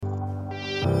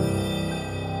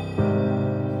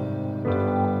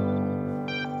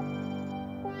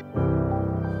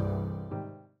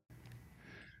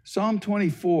Psalm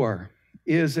 24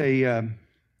 is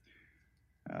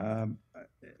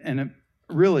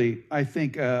really, I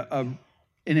think, an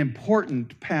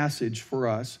important passage for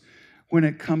us when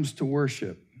it comes to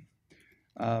worship.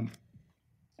 How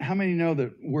many know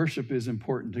that worship is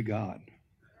important to God?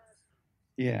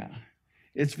 Yeah,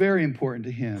 it's very important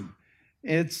to Him.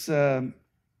 It's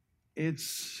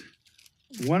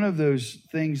one of those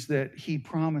things that He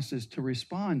promises to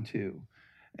respond to,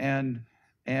 and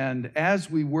as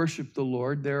we worship the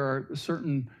Lord, there are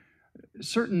certain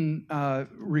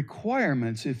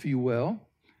requirements, if you will,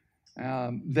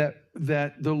 that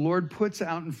the Lord puts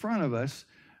out in front of us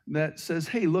that says,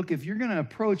 hey, look, if you're going to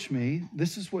approach me,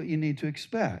 this is what you need to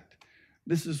expect.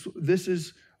 This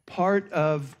is part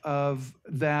of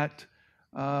that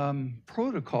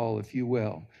protocol, if you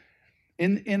will.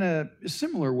 In a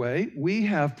similar way, we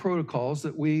have protocols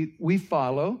that we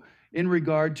follow in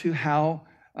regard to how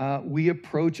we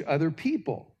approach other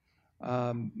people.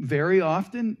 Very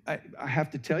often, I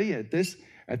have to tell you,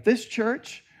 at this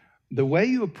church, the way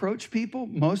you approach people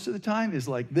most of the time is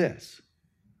like this,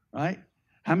 right?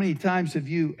 How many times have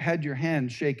you had your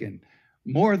hand shaken?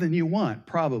 More than you want,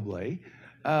 probably.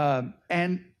 But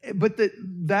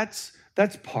that's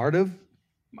part of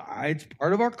it's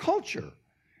part of our culture.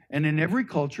 And in every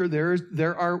culture,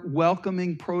 there are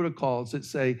welcoming protocols that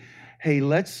say, hey,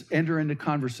 let's enter into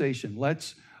conversation.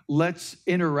 Let's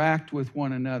interact with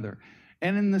one another.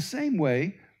 And in the same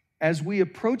way, as we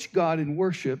approach God in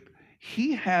worship,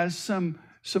 He has some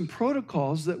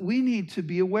protocols that we need to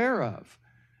be aware of.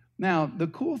 Now, the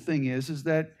cool thing is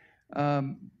that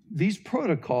these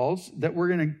protocols that we're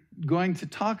going to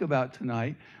talk about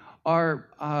tonight are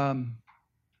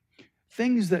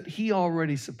things that He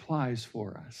already supplies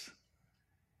for us.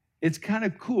 It's kind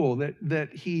of cool that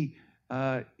He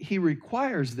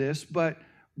requires this, but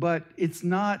it's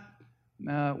not.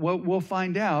 We'll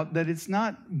find out that it's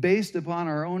not based upon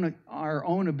our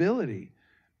own ability,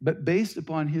 but based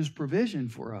upon His provision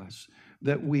for us,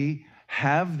 that we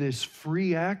have this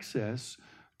free access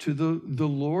to the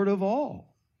Lord of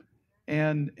all.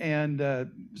 And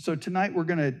so tonight we're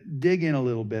going to dig in a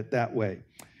little bit that way.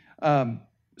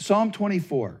 Psalm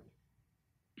 24.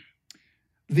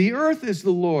 The earth is the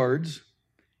Lord's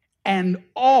and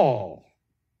all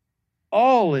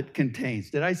it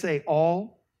contains. Did I say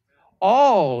all?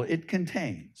 All it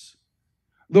contains.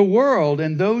 The world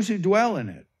and those who dwell in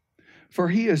it. For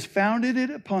He has founded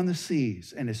it upon the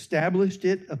seas and established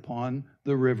it upon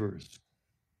the rivers.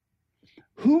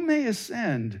 Who may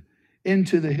ascend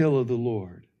into the hill of the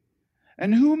Lord?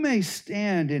 And who may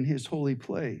stand in His holy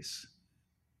place?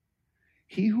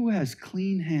 He who has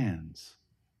clean hands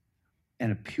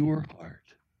and a pure heart,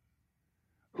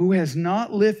 who has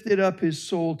not lifted up his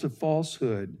soul to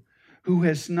falsehood, who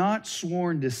has not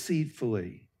sworn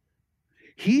deceitfully,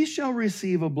 he shall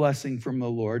receive a blessing from the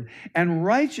Lord and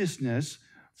righteousness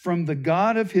from the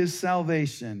God of his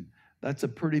salvation. That's a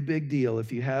pretty big deal.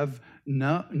 If you have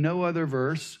no other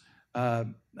verse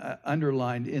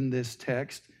underlined in this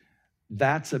text,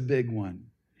 that's a big one.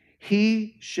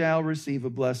 He shall receive a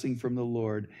blessing from the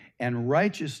Lord and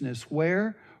righteousness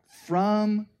where?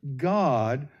 From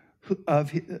God,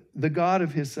 the God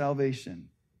of his salvation.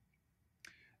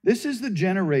 This is the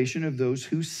generation of those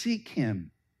who seek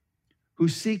Him, who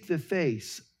seek the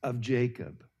face of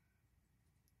Jacob.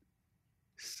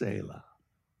 Selah.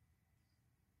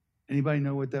 Anybody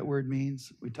know what that word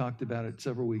means? We talked about it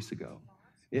several weeks ago.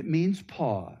 It means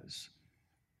pause.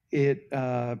 It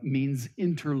means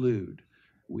interlude.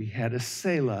 We had a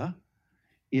Selah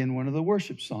in one of the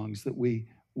worship songs that we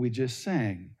just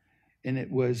sang, and it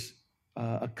was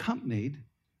accompanied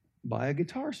by a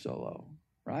guitar solo,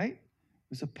 right?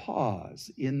 There's a pause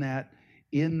in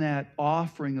that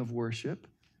offering of worship.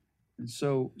 And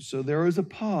so there is a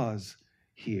pause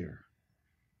here.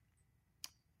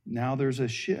 Now there's a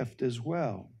shift as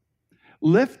well.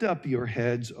 Lift up your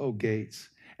heads, O gates,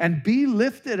 and be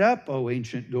lifted up, O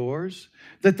ancient doors,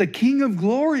 that the King of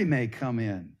glory may come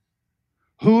in.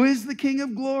 Who is the King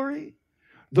of glory?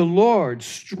 The Lord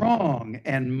strong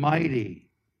and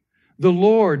mighty. The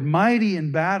Lord mighty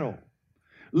in battle.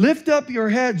 Lift up your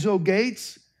heads, O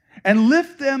gates, and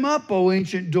lift them up, O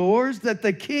ancient doors, that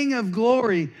the King of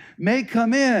glory may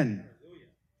come in.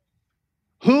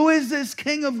 Who is this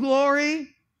King of glory?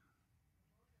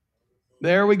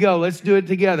 There we go. Let's do it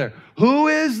together. Who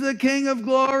is the King of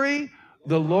glory?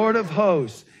 The Lord of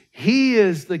hosts. He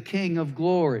is the King of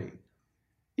glory.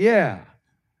 Yeah.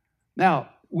 Now,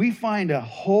 we find a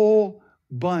whole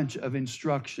bunch of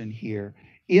instruction here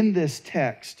in this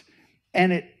text,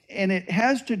 and it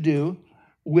has to do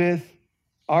with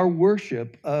our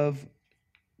worship of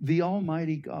the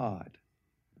Almighty God.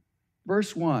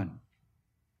 Verse 1,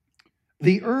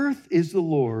 the earth is the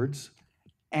Lord's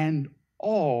and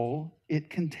all it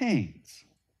contains.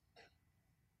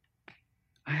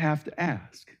 I have to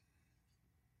ask,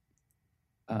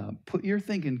 put your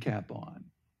thinking cap on.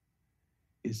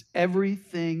 Is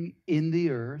everything in the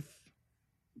earth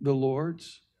the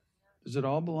Lord's? Does it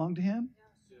all belong to Him?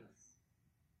 Yes.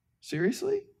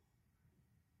 Seriously?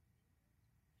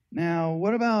 Now,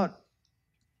 what about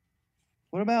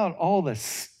all the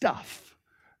stuff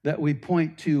that we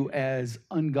point to as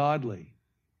ungodly?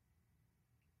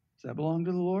 Does that belong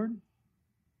to the Lord?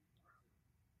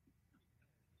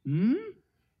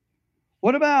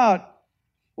 What about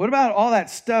all that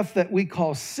stuff that we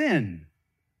call sin?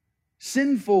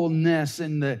 Sinfulness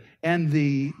and the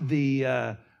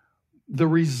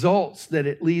results that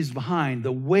it leaves behind,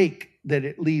 the wake that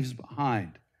it leaves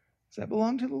behind. Does that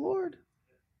belong to the Lord?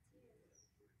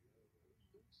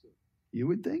 You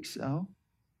would think so.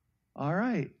 All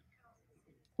right.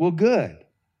 Well, good.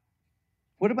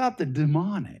 What about the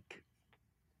demonic?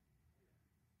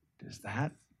 Does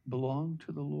that belong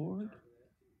to the Lord?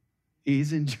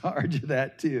 He's in charge of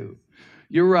that too.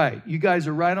 You're right. You guys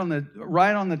are right on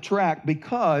the track,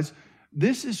 because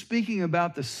this is speaking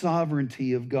about the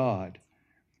sovereignty of God.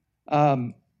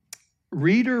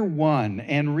 Reader 1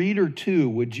 and Reader 2,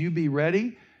 would you be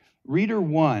ready? Reader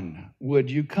 1,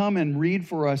 would you come and read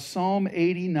for us Psalm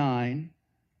 89,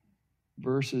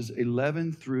 verses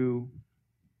 11 through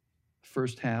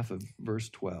first half of verse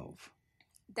 12.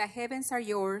 The heavens are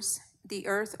yours, the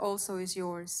earth also is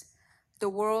yours, the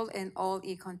world and all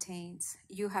it contains.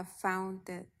 You have found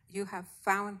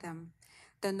them.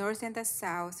 The north and the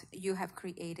south, you have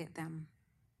created them.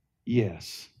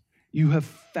 Yes, you have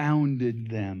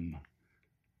founded them.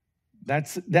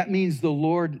 That means the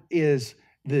Lord is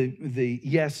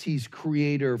yes, He's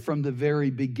creator from the very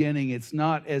beginning. It's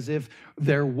not as if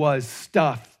there was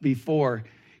stuff before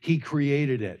He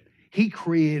created it. He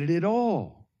created it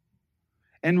all.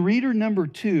 And reader number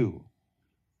 2,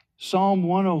 Psalm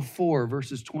 104,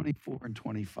 verses 24 and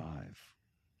 25.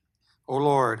 O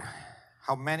Lord,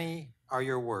 how many are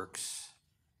your works?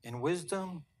 In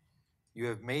wisdom you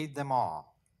have made them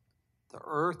all. The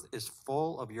earth is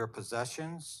full of your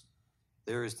possessions.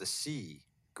 There is the sea,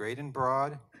 great and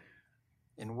broad,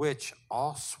 in which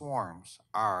all swarms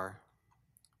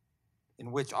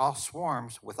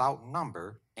without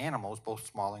number, animals both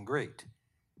small and great.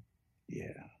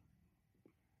 Yeah.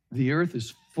 The earth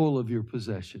is full of your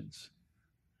possessions.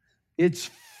 It's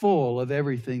full of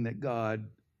everything that God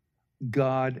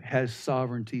has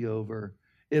sovereignty over.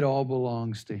 It all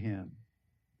belongs to Him.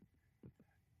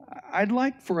 I'd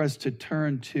like for us to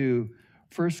turn to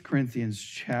 1 Corinthians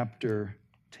chapter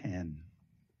 10.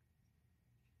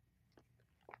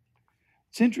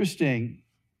 It's interesting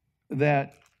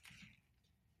that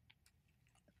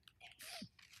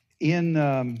in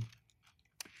our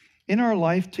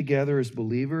life together as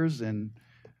believers, and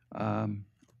I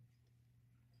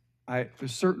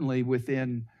certainly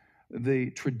within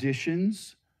the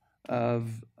traditions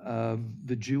of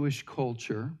the Jewish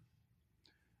culture,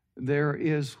 there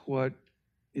is what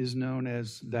is known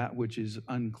as that which is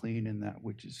unclean and that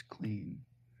which is clean.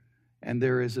 And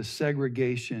there is a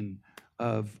segregation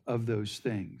of those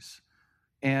things.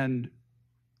 And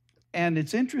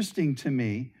it's interesting to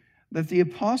me that the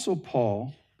Apostle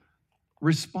Paul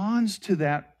responds to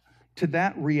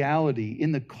that reality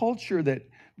in the culture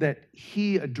that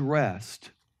he addressed,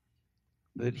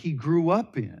 that he grew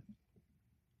up in.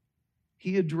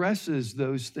 He addresses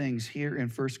those things here in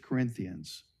 1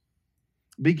 Corinthians.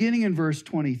 Beginning in verse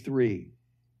 23.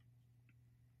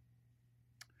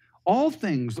 All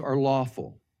things are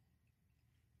lawful.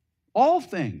 All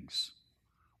things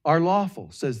are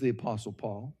lawful, says the Apostle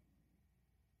Paul.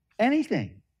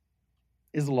 Anything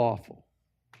is lawful.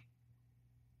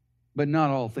 But not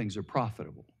all things are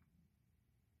profitable.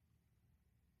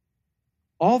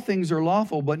 All things are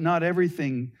lawful, but not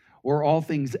everything or all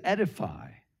things edify.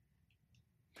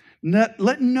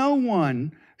 Let no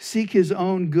one seek his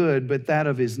own good, but that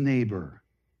of his neighbor.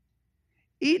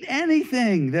 Eat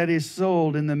anything that is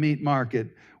sold in the meat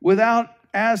market without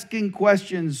asking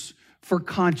questions for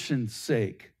conscience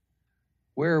sake.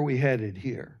 Where are we headed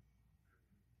here?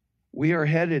 We are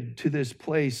headed to this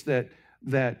place that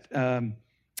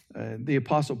the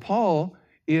Apostle Paul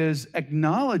is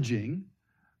acknowledging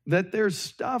that there's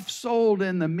stuff sold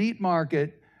in the meat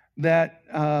market that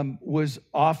was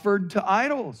offered to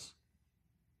idols.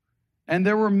 And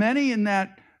there were many in the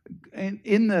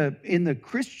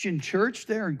Christian church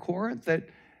there in Corinth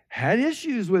had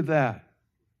issues with that.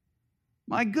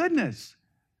 My goodness.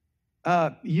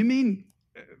 You mean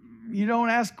you don't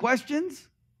ask questions?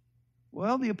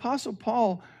 Well, the Apostle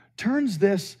Paul turns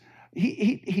this,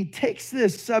 he takes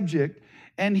this subject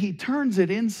and he turns it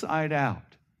inside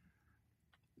out.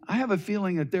 I have a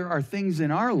feeling that there are things in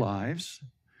our lives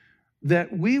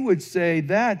that we would say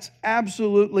that's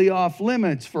absolutely off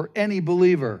limits for any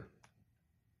believer.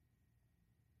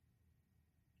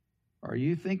 Are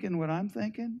you thinking what I'm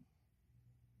thinking?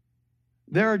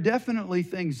 There are definitely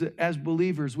things that as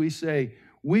believers we say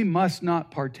we must not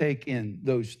partake in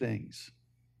those things.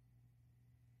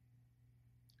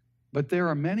 But there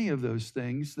are many of those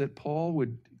things that Paul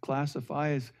would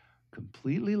classify as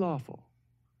completely lawful.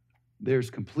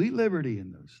 There's complete liberty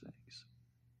in those things.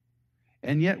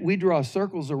 And yet we draw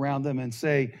circles around them and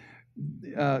say,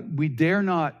 we dare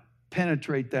not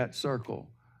penetrate that circle.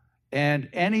 And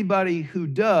anybody who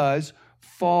does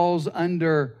falls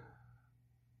under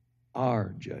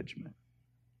our judgment.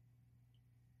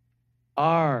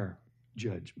 Our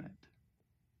judgment.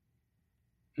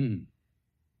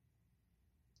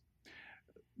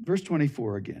 Verse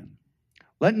 24 again.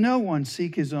 Let no one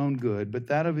seek his own good, but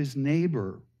that of his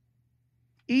neighbor.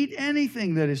 Eat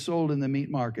anything that is sold in the meat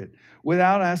market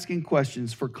without asking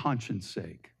questions for conscience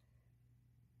sake.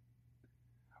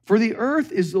 For the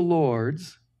earth is the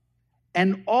Lord's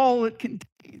and all it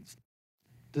contains.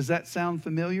 Does that sound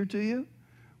familiar to you?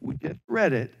 We just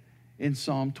read it in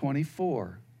Psalm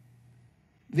 24.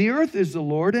 The earth is the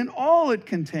Lord and all it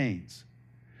contains.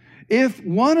 If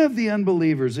one of the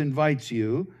unbelievers invites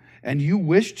you and you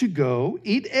wish to go,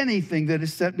 eat anything that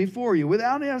is set before you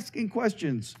without asking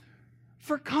questions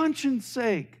for conscience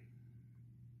sake.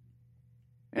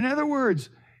 In other words,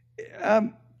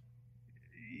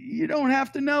 you don't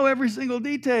have to know every single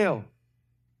detail,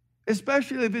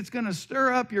 especially if it's going to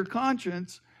stir up your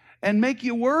conscience and make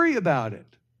you worry about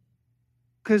it.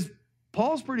 Because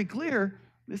Paul's pretty clear,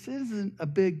 this isn't a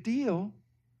big deal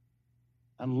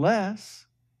unless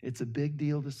it's a big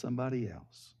deal to somebody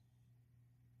else.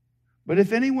 But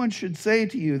if anyone should say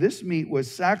to you, this meat was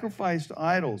sacrificed to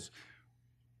idols,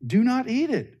 do not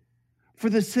eat it for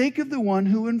the sake of the one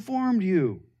who informed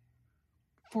you,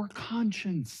 for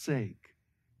conscience sake.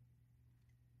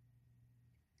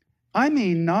 I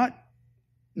mean, not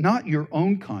your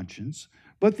own conscience,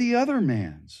 but the other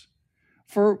man's.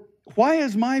 For why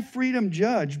is my freedom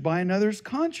judged by another's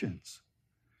conscience?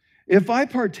 If I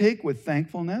partake with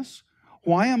thankfulness,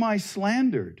 why am I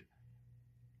slandered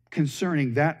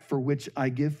concerning that for which I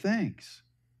give thanks?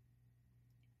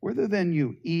 Whether then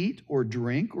you eat or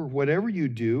drink or whatever you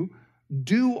do,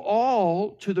 do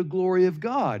all to the glory of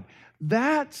God.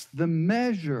 That's the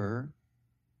measure.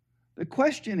 The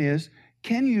question is,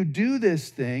 can you do this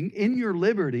thing in your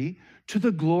liberty to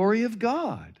the glory of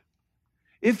God?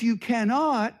 If you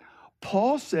cannot,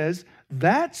 Paul says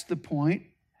that's the point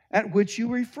at which you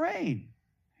refrain.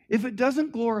 If it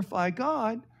doesn't glorify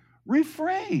God,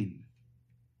 refrain.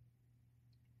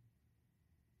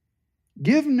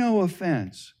 Give no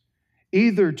offense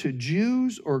either to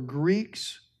Jews or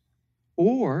Greeks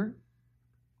or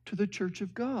to the church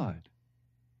of God.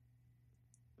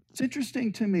 It's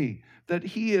interesting to me that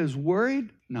he is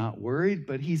not worried,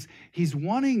 but he's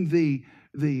wanting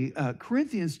the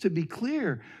Corinthians to be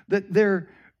clear that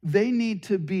they need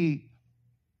to be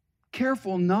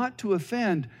careful not to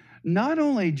offend not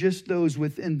only just those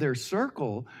within their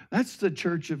circle, that's the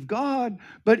church of God,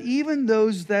 but even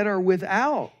those that are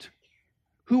without,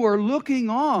 who are looking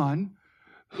on,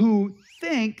 who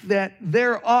think that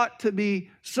there ought to be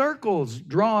circles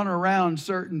drawn around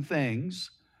certain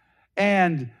things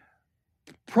and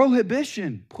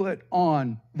prohibition put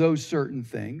on those certain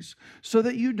things so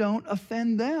that you don't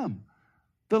offend them.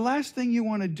 The last thing you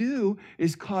want to do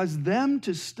is cause them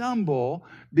to stumble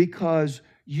because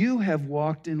you have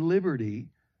walked in liberty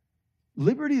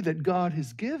that God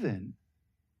has given,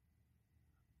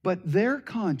 but their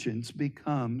conscience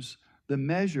becomes the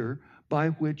measure by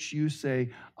which you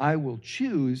say, I will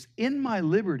choose in my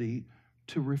liberty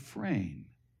to refrain.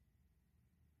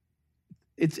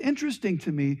 It's interesting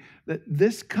to me that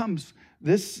this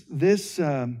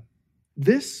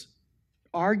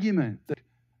argument that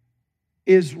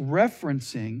is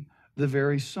referencing the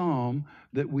very psalm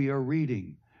that we are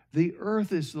reading. The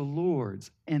earth is the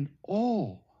Lord's and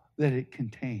all that it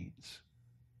contains.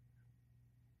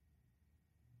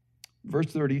 Verse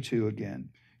 32 again.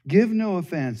 Give no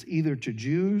offense either to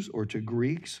Jews or to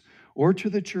Greeks or to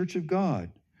the church of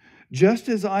God, just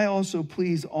as I also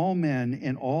please all men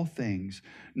in all things,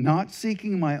 not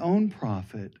seeking my own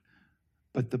profit,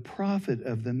 but the profit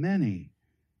of the many,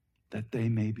 that they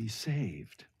may be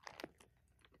saved.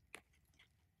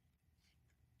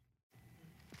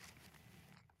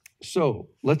 So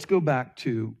let's go back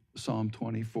to Psalm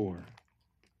 24.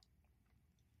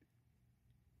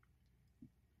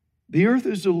 The earth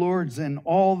is the Lord's and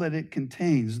all that it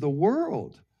contains, the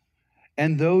world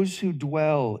and those who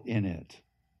dwell in it.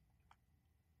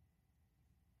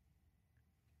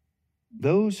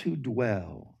 Those who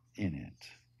dwell in it.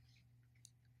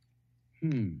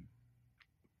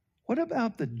 What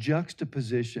about the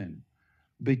juxtaposition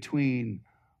between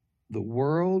the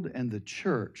world and the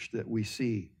church that we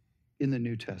see in the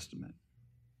New Testament?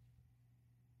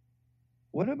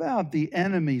 What about the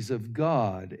enemies of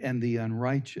God and the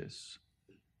unrighteous?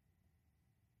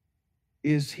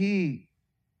 Is he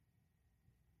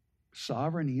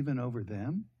sovereign even over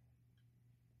them?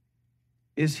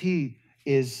 Is he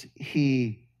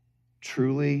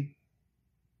truly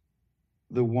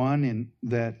the one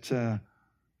that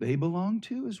they belong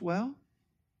to as well?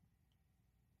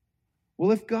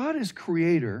 Well, if God is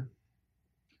creator,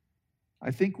 I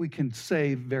think we can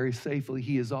say very safely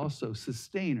he is also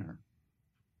sustainer.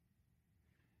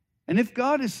 And if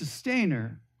God is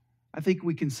sustainer, I think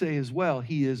we can say as well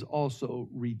he is also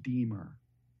redeemer.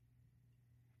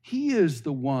 He is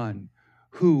the one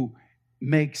who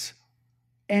makes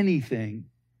anything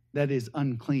that is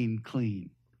unclean,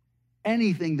 clean.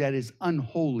 Anything that is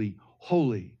unholy,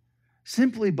 holy,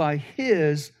 simply by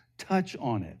his touch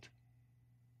on it.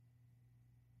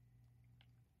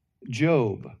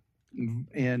 Job,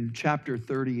 in chapter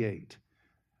 38,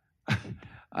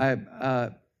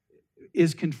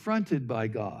 is confronted by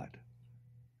God.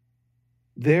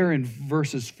 There in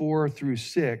verses 4 through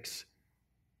 6,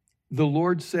 the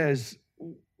Lord says,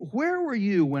 "Where were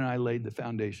you when I laid the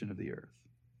foundation of the earth?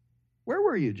 Where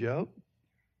were you, Job?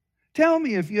 Tell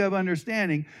me if you have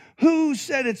understanding. Who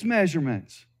set its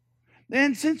measurements?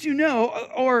 And since you know,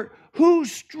 or who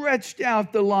stretched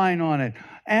out the line on it?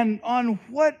 And on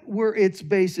what were its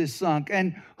bases sunk?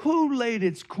 And who laid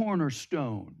its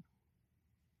cornerstone?"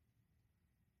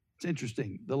 It's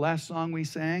interesting. The last song we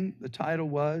sang, the title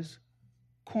was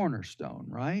Cornerstone,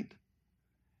 right?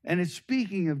 And it's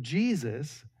speaking of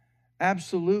Jesus,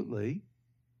 absolutely.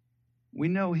 We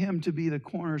know him to be the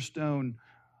cornerstone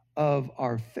of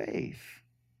our faith.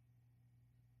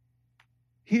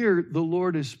 Here, the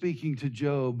Lord is speaking to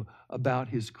Job about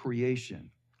his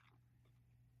creation.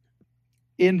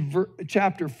 In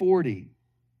chapter 40,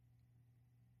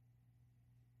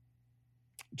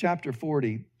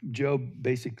 Job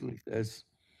basically says,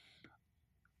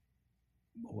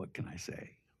 what can I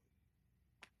say?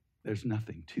 There's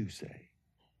nothing to say.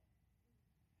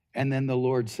 And then the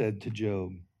Lord said to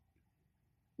Job,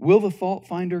 "Will the fault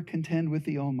finder contend with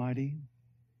the Almighty?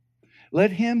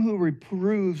 Let him who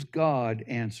reproves God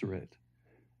answer it."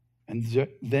 And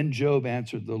then Job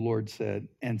answered the Lord said,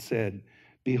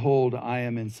 "Behold, I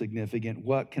am insignificant.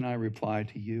 What can I reply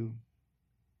to you?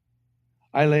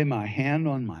 I lay my hand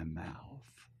on my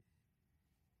mouth.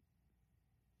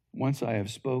 Once I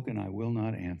have spoken, I will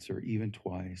not answer, even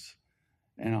twice,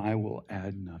 and I will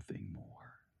add nothing more."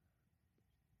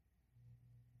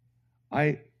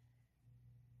 I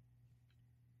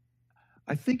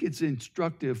think it's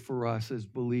instructive for us as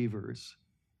believers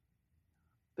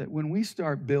that when we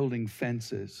start building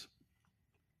fences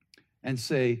and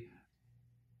say,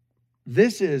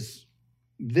 this is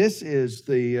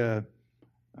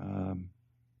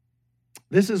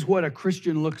what a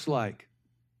Christian looks like.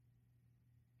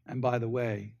 And by the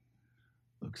way,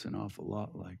 looks an awful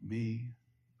lot like me.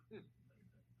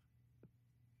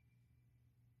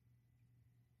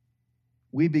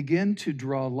 We begin to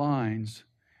draw lines,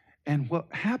 and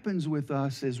what happens with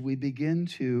us is we begin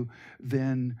to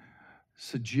then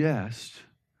suggest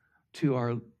to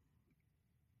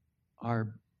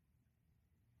our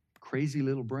crazy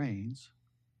little brains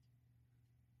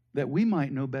that we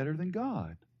might know better than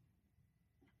God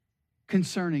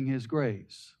concerning his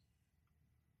grace.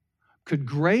 Could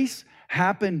grace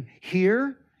happen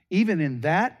here, even in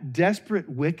that desperate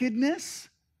wickedness?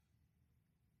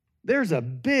 There's a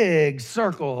big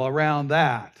circle around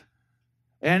that.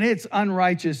 And it's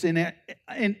unrighteous in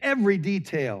every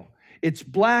detail. It's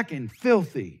black and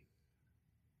filthy.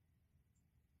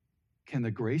 Can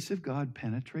the grace of God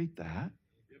penetrate that?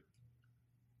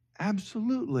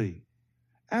 Absolutely.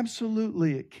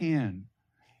 Absolutely it can.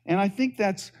 And I think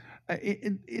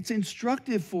it's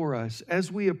instructive for us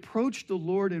as we approach the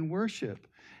Lord in worship.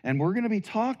 And we're going to be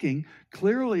talking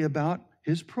clearly about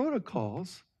his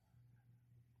protocols.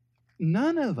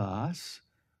 None of us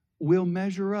will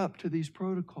measure up to these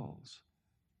protocols.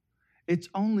 It's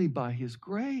only by his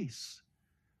grace.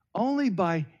 Only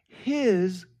by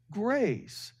his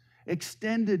grace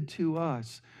extended to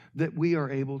us that we are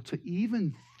able to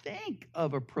even think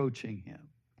of approaching him.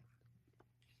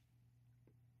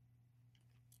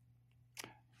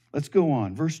 Let's go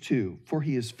on. Verse 2. For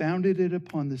he has founded it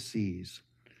upon the seas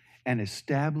and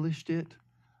established it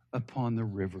upon the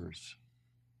rivers.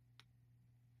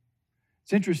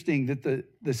 It's interesting that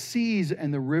the seas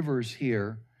and the rivers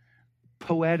here,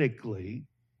 poetically,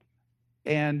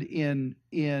 and in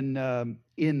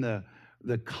the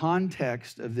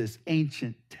context of this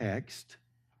ancient text,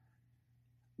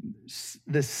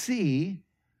 the sea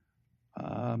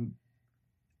and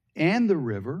the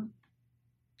river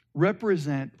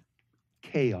represent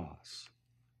chaos.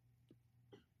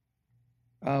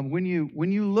 When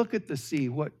you look at the sea,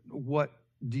 what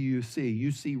do you see?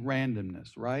 You see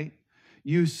randomness, right?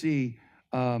 You see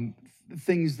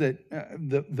things that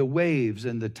the waves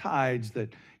and the tides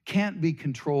that can't be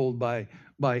controlled by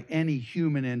any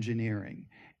human engineering,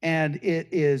 and it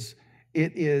is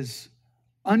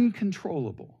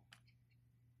uncontrollable.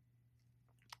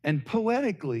 And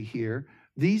poetically here,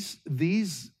 these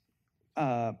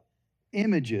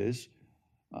images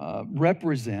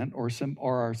represent or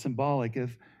are symbolic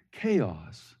of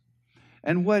chaos.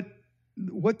 And what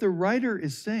the writer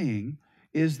is saying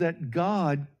is that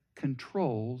God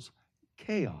controls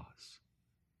chaos.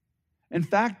 In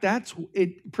fact, that's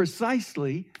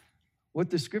precisely what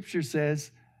the scripture says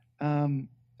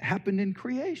happened in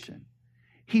creation.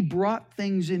 He brought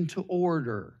things into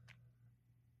order.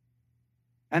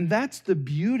 And that's the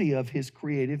beauty of his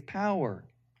creative power.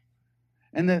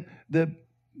 And the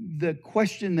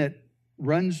question that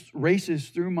races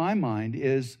through my mind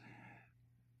is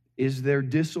there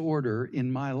disorder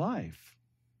in my life?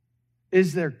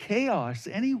 Is there chaos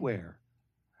anywhere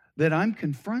that I'm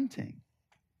confronting?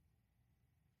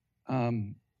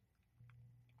 I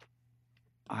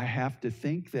have to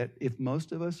think that if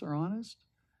most of us are honest,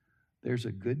 there's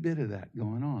a good bit of that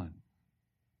going on.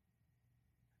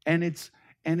 And it's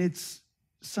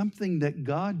something that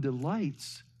God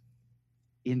delights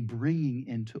in bringing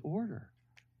into order.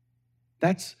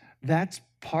 That's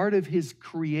part of his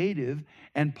creative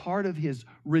and part of his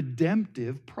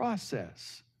redemptive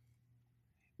process.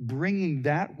 Bringing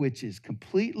that which is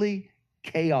completely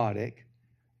chaotic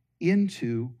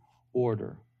into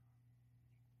order.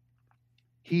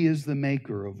 He is the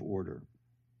maker of order.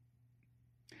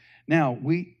 Now,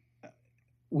 we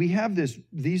have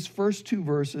these first two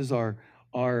verses are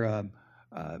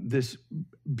this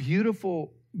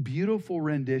beautiful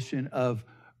rendition of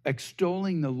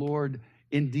extolling the Lord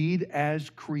indeed as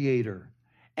creator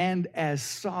and as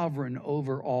sovereign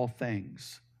over all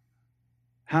things.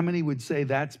 How many would say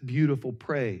that's beautiful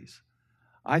praise?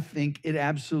 I think it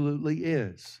absolutely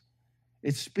is.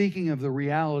 It's speaking of the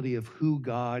reality of who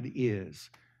God is.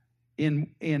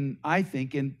 I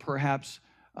think in perhaps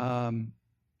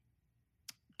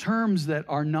terms that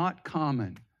are not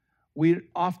common. We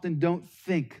often don't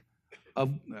think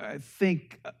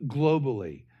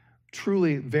globally.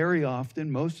 Truly, very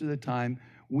often, most of the time,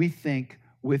 we think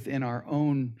within our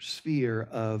own sphere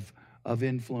of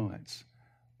influence.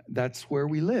 That's where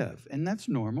we live, and that's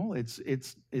normal. It's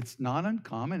not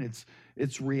uncommon.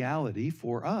 It's reality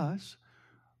for us.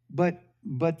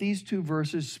 But these two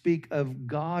verses speak of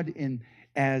God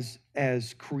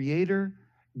as creator,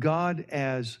 God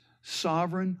as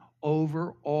sovereign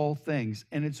over all things.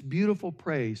 And it's beautiful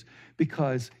praise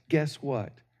because guess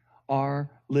what? Our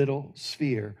little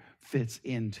sphere fits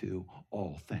into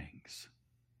all things.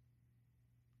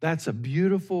 That's a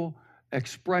beautiful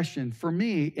expression for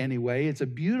me anyway. It's a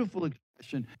beautiful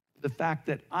expression, the fact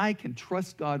that I can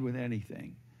trust God with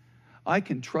anything. I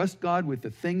can trust God with the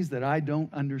things that I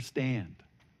don't understand.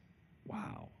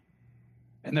 Wow.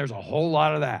 And there's a whole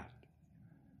lot of that.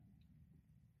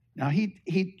 Now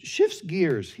he shifts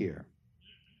gears here.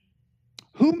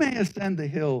 Who may ascend the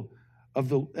hill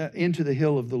of into the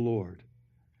hill of the Lord?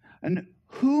 And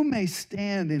who may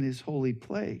stand in his holy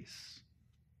place?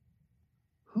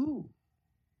 Who?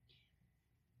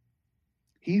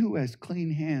 He who has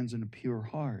clean hands and a pure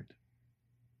heart,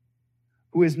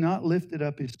 who has not lifted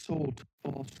up his soul to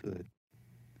falsehood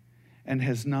and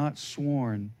has not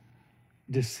sworn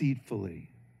deceitfully.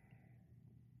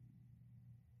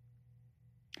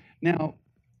 Now,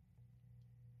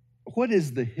 what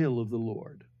is the hill of the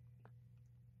Lord?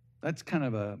 That's kind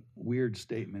of a weird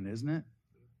statement, isn't it?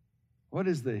 What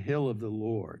is the hill of the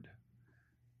Lord?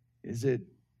 Is it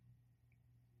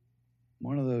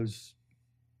one of those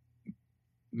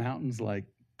mountains like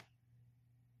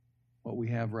what we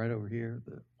have right over here,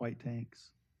 the white tanks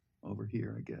over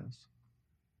here, I guess?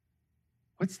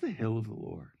 What's the hill of the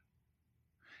Lord?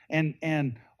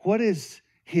 And what is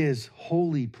his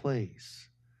holy place?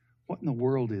 What in the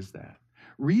world is that?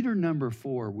 Reader number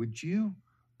 4, would you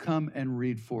come and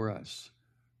read for us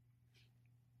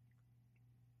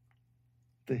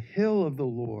the hill of the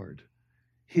Lord,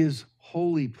 his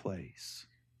holy place.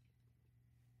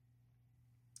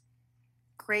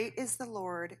 Great is the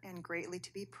Lord, and greatly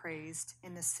to be praised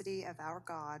in the city of our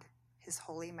God, his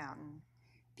holy mountain.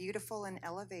 Beautiful in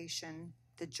elevation,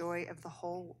 the joy of the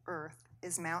whole earth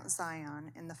is Mount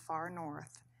Zion in the far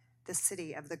north, the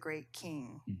city of the great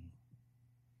King.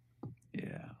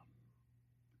 Yeah.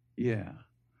 Yeah.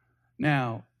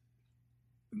 Now,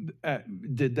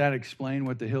 did that explain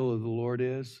what the hill of the Lord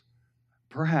is?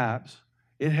 Perhaps.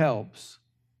 It helps.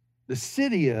 The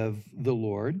city of the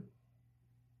Lord,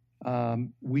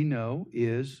 we know,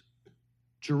 is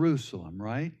Jerusalem,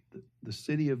 right? The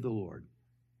city of the Lord.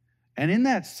 And in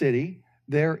that city,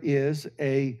 there is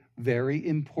a very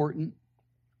important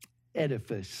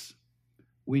edifice.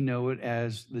 We know it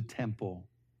as the temple.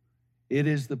 It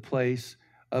is the place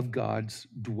of God's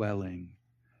dwelling.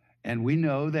 And we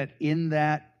know that in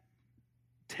that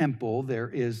temple, there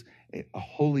is a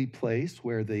holy place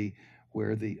where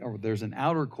there's an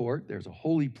outer court. There's a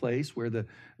holy place where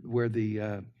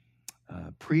the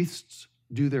priests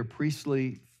do their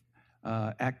priestly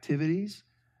activities.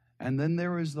 And then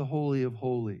there is the Holy of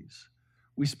Holies.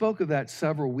 We spoke of that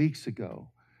several weeks ago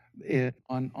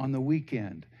on the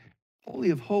weekend.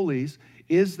 Holy of Holies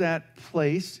is that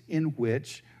place in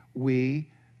which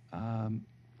we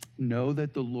know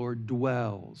that the Lord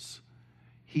dwells.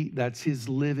 That's his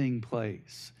living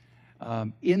place.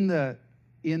 Before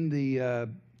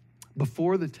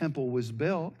the temple was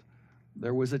built,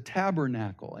 there was a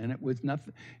tabernacle, and it was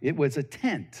nothing. It was a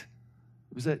tent.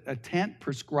 It was a tent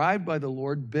prescribed by the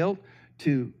Lord, built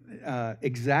to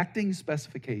exacting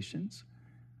specifications.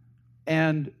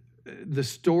 And the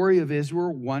story of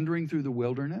Israel wandering through the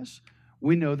wilderness,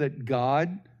 we know that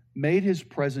God made his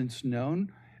presence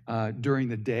known during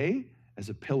the day as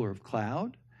a pillar of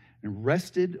cloud and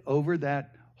rested over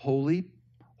that holy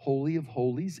of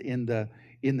holies in the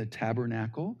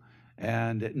tabernacle.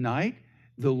 And at night,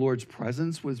 the Lord's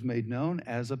presence was made known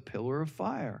as a pillar of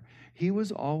fire. He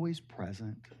was always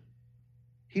present.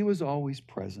 He was always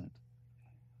present.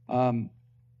 The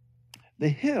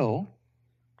hill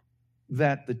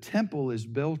that the temple is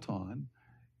built on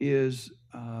is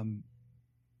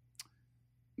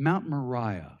Mount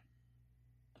Moriah.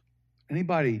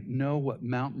 Anybody know what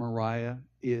Mount Moriah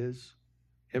is?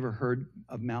 Ever heard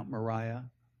of Mount Moriah?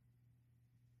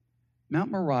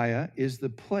 Mount Moriah is the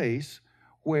place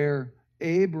where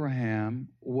Abraham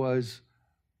was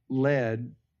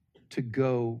led to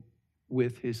go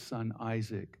with his son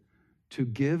Isaac to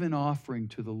give an offering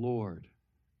to the Lord.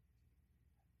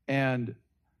 And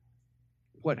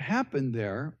what happened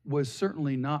there was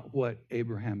certainly not what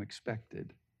Abraham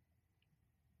expected.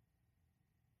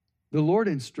 The Lord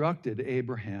instructed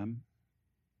Abraham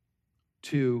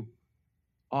to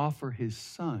offer his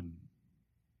son.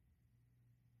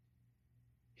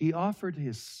 He offered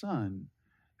his son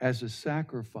as a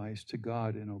sacrifice to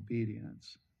God in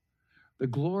obedience. The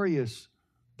glorious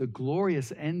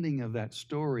ending of that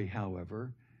story,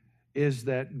 however, is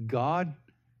that God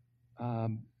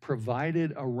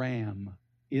provided a ram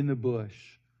in the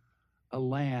bush, a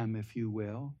lamb, if you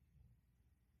will.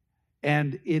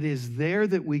 And it is there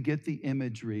that we get the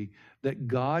imagery that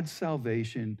God's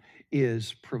salvation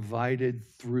is provided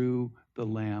through the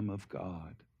Lamb of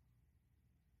God.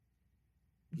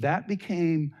 That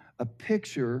became a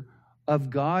picture of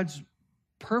God's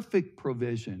perfect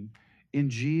provision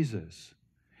in Jesus.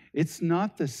 It's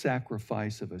not the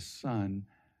sacrifice of a son.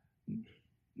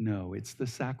 No, it's the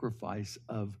sacrifice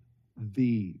of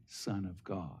the Son of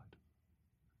God,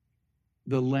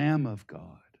 the Lamb of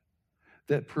God,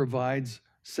 that provides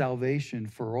salvation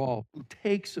for all, who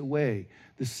takes away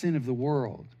the sin of the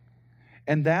world.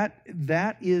 And that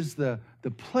is the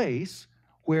place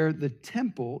where the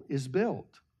temple is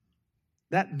built,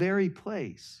 that very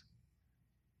place.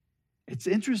 It's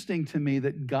interesting to me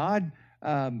that God,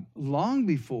 long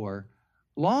before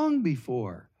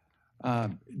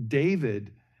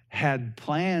David had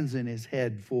plans in his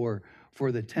head for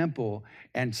the temple,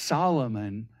 and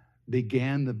Solomon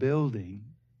began the building,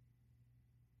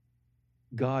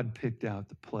 God picked out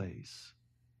the place.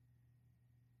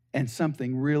 And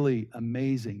something really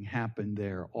amazing happened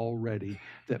there already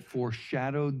that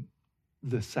foreshadowed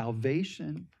the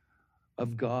salvation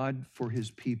of God for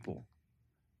his people.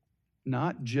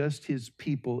 Not just his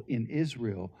people in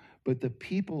Israel, but the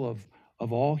people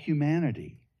of all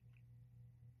humanity.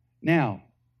 Now,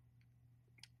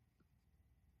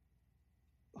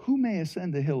 who may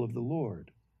ascend the hill of the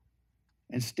Lord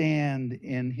and stand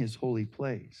in his holy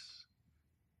place?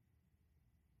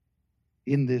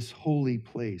 In this holy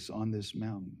place on this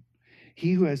mountain.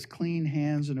 He who has clean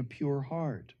hands and a pure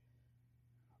heart,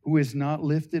 who has not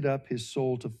lifted up his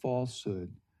soul to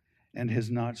falsehood and has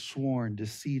not sworn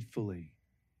deceitfully.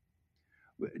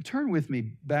 Turn with me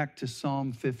back to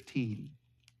Psalm 15.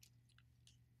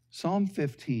 Psalm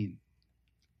 15.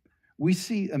 We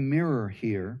see a mirror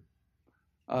here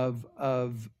of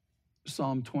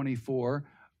Psalm 24,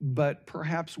 but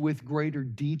perhaps with greater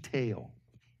detail.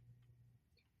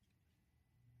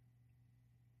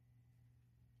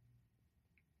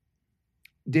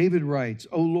 David writes,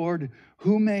 O Lord,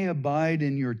 who may abide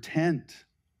in your tent,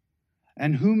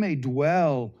 and who may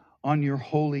dwell on your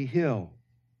holy hill?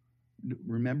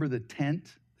 Remember the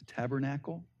tent, the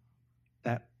tabernacle,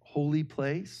 that holy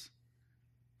place,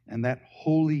 and that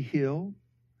holy hill?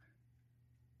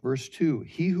 Verse 2,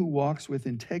 he who walks with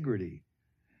integrity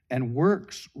and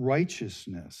works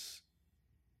righteousness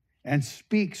and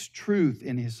speaks truth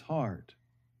in his heart.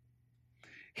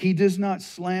 He does not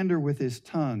slander with his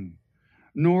tongue,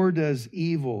 nor does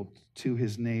evil to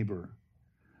his neighbor,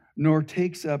 nor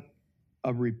takes up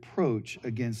a reproach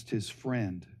against his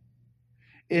friend,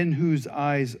 in whose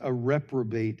eyes a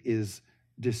reprobate is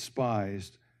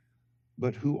despised,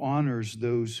 but who honors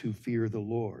those who fear the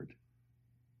Lord.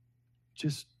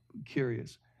 Just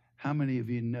curious, how many of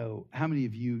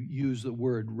you use the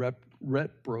word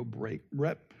reprobate?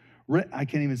 I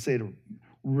can't even say it.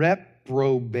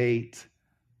 Reprobate.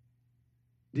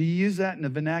 Do you use that in the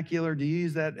vernacular? Do you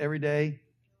use that every day?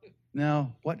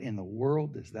 No. What in the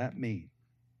world does that mean?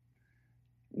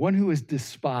 One who is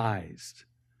despised.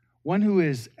 One who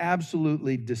is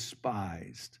absolutely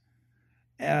despised.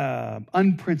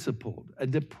 Unprincipled. A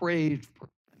depraved person.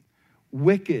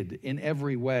 Wicked in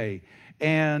every way.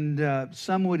 And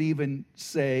some would even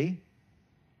say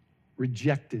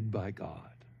rejected by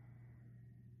God.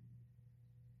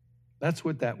 That's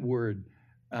what that word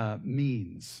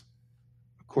means,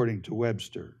 according to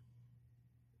Webster.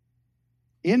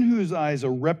 In whose eyes a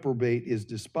reprobate is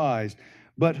despised,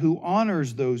 but who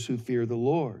honors those who fear the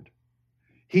Lord.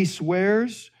 He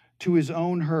swears to his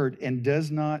own hurt and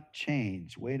does not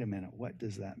change. Wait a minute, what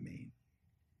does that mean?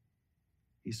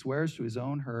 He swears to his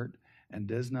own hurt and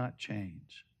does not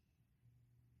change.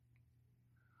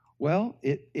 Well,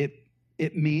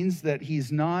 it means that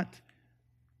he's not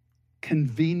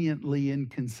conveniently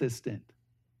inconsistent.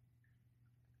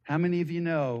 How many of you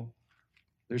know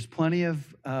there's plenty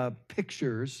of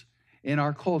pictures in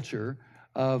our culture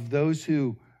of those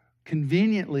who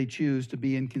conveniently choose to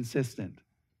be inconsistent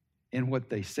in what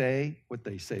they say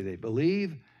they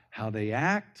believe, how they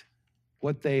act,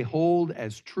 what they hold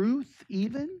as truth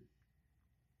even?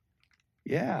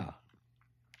 Yeah.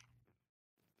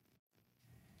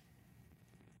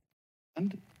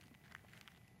 And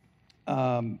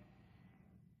it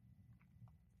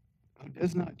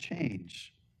does not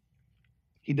change.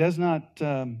 He does not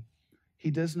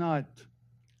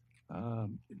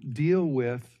deal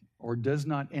with or does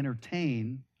not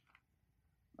entertain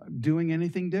doing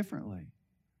anything differently.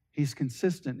 He's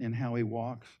consistent in how he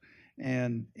walks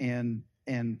and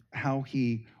how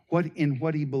what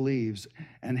he believes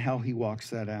and how he walks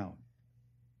that out.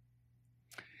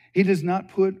 He does not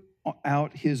put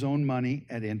out his own money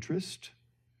at interest,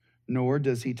 nor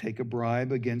does he take a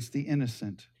bribe against the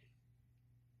innocent.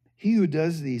 He who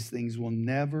does these things will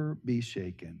never be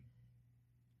shaken.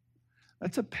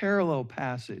 That's a parallel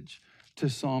passage to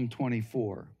Psalm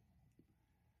 24.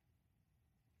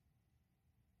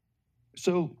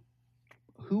 So,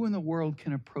 who in the world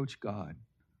can approach God?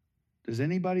 Does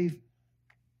anybody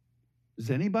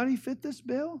fit this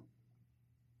bill?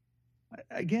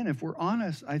 Again, if we're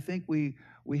honest, I think we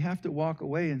have to walk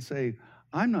away and say,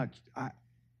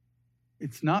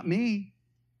 it's not me.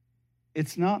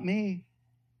 It's not me.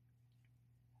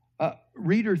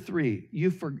 Reader 3,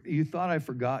 you thought I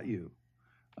forgot you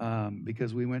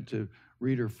because we went to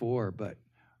Reader 4, but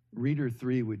Reader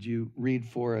 3, would you read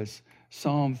for us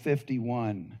Psalm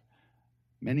 51?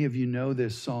 Many of you know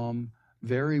this psalm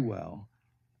very well.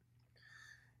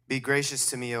 Be gracious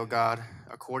to me, O God,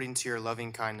 according to your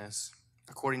loving kindness.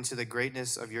 According to the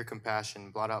greatness of your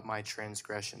compassion, blot out my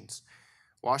transgressions.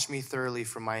 Wash me thoroughly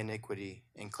from my iniquity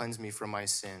and cleanse me from my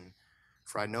sin.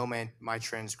 For I know my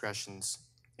transgressions,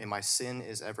 and my sin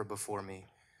is ever before me.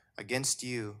 Against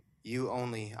you, you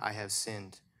only, I have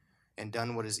sinned and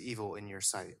done what is evil in your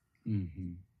sight.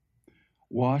 Mm-hmm.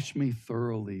 Wash me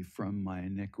thoroughly from my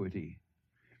iniquity.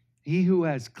 He who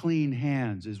has clean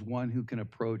hands is one who can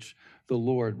approach the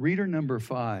Lord. Reader number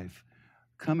 5,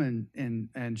 come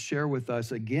and share with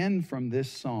us again from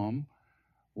this psalm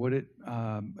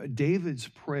David's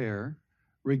prayer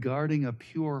regarding a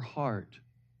pure heart.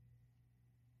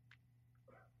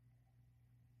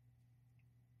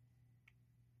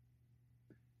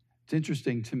 It's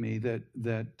interesting to me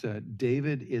that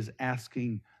David is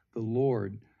asking the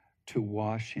Lord to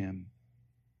wash him.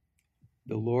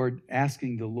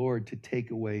 Asking the Lord to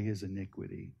take away his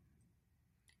iniquity.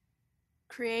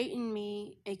 Create in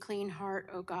me a clean heart,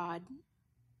 O God,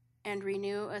 and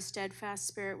renew a steadfast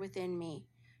spirit within me.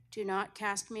 Do not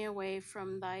cast me away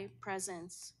from thy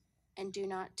presence, and do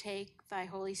not take thy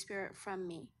Holy Spirit from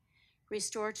me.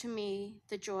 Restore to me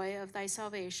the joy of thy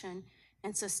salvation,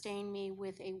 and sustain me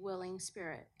with a willing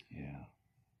spirit. Yeah.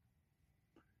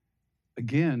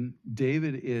 Again,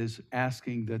 David is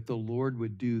asking that the Lord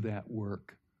would do that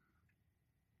work.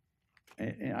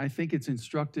 And I think it's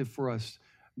instructive for us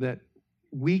that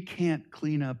we can't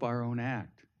clean up our own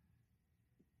act.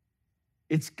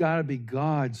 It's got to be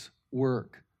God's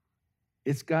work.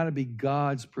 It's got to be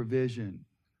God's provision,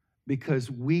 because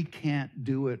we can't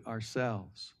do it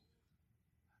ourselves.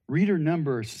 Reader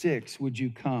number 6, would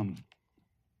you come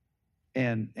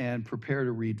and prepare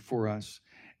to read for us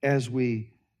as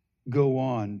we go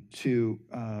on to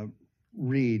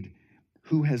read,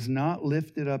 who has not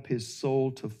lifted up his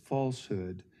soul to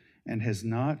falsehood and has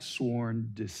not sworn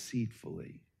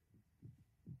deceitfully.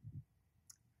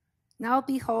 Now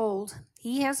behold,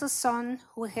 he has a son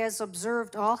who has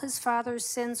observed all his father's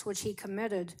sins which he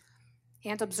committed,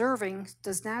 and observing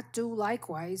does not do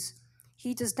likewise.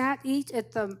 He does not eat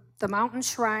at the mountain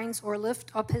shrines, or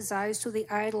lift up his eyes to the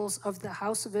idols of the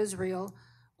house of Israel,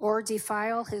 or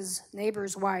defile his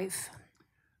neighbor's wife.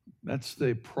 That's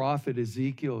the prophet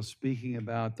Ezekiel speaking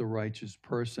about the righteous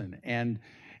person. And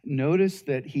notice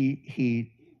that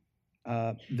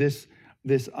this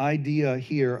idea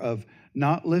here of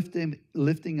not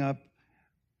lifting up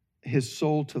his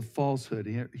soul to falsehood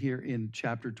here in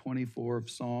chapter 24 of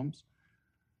Psalms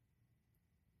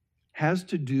has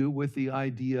to do with the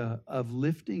idea of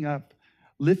lifting up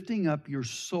your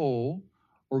soul,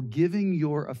 or giving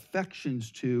your affections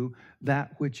to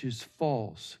that which is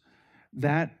false.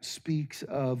 That speaks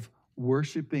of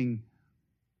worshiping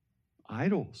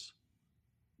idols,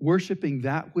 worshiping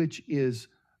that which is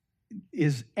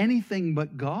anything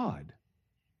but God.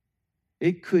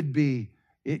 It could be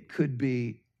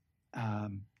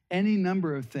any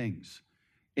number of things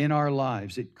in our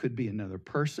lives. It could be another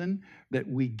person that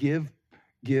we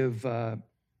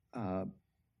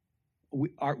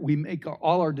we make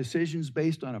all our decisions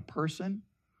based on a person,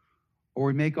 or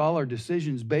we make all our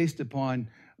decisions based upon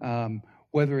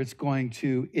whether it's going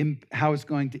to how it's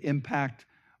going to impact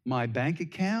my bank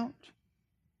account,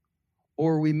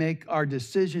 or we make our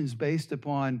decisions based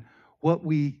upon what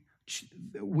we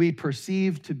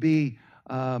perceive to be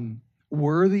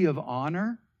worthy of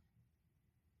honor.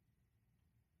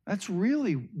 That's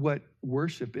really what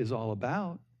worship is all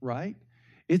about, right?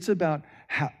 It's about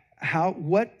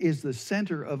what is the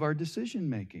center of our decision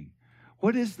making?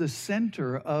 What is the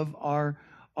center of our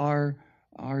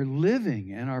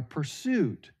living and our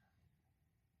pursuit?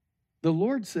 The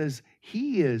Lord says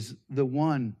He is the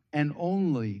one and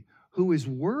only who is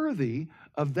worthy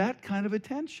of that kind of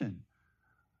attention.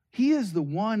 He is the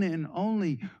one and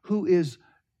only who is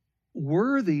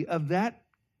worthy of that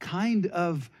kind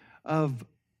of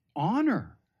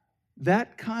honor,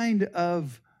 that kind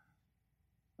of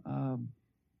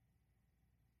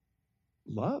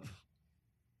love.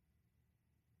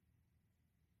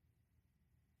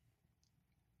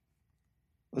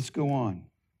 Let's go on.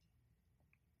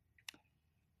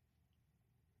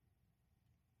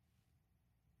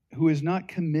 Who is not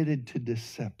committed to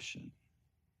deception.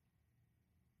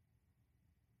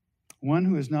 One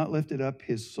who has not lifted up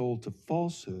his soul to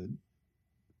falsehood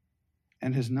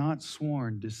and has not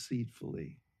sworn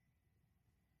deceitfully.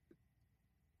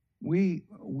 We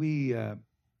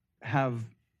have,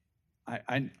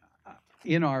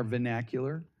 in our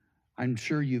vernacular, I'm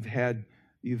sure you've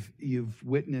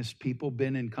witnessed people,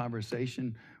 been in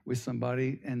conversation with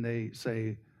somebody, and they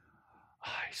say,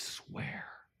 I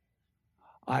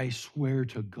swear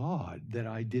to God that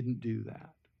I didn't do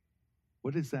that.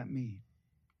 What does that mean?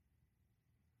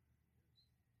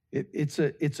 It's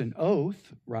an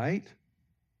oath, right?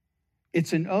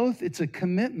 It's an oath, it's a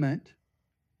commitment.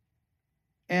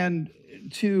 And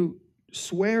to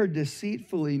swear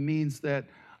deceitfully means that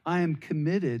I am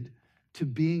committed to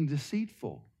being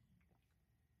deceitful.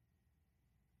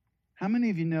 How many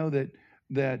of you know that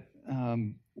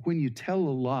when you tell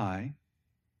a lie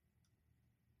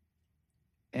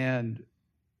and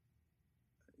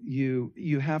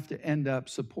you have to end up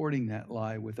supporting that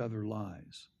lie with other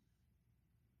lies?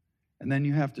 And then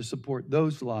you have to support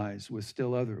those lies with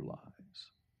still other lies.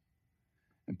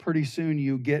 And pretty soon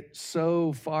you get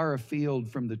so far afield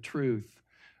from the truth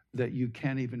that you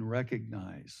can't even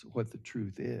recognize what the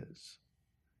truth is.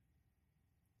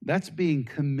 That's being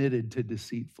committed to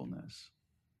deceitfulness.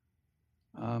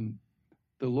 The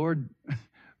Lord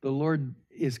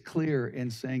is clear in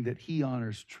saying that he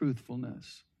honors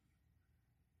truthfulness.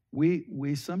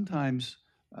 We sometimes,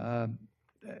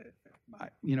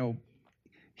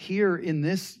 here in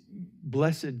this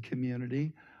blessed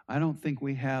community, I don't think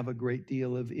we have a great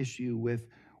deal of issue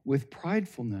with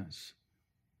pridefulness.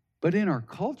 But in our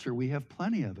culture, we have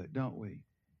plenty of it, don't we?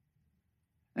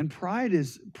 And pride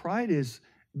is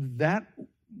a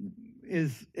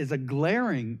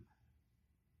glaring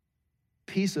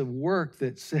piece of work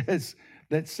that says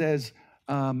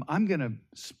I'm going to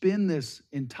spin this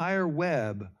entire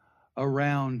web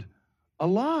around a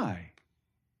lie.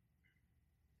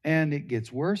 And it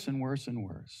gets worse and worse and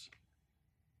worse.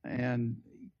 And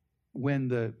when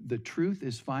the truth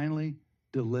is finally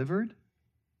delivered,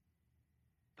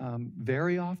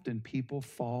 very often people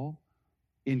fall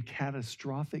in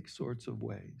catastrophic sorts of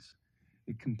ways.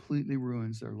 It completely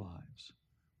ruins their lives.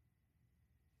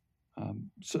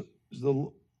 So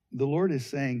the Lord is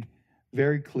saying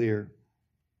very clear,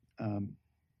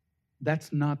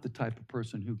 that's not the type of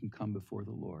person who can come before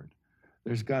the Lord.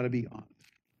 There's got to be honest.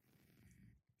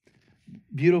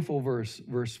 Beautiful verse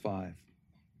 5.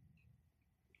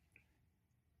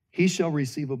 He shall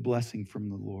receive a blessing from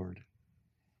the Lord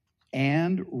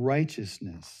and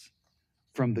righteousness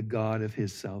from the God of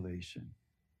his salvation.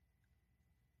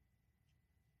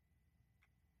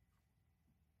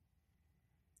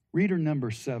 Reader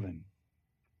number 7,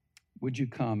 would you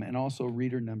come? And also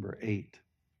reader number 8.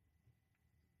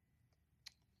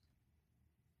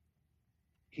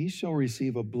 He shall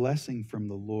receive a blessing from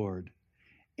the Lord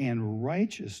and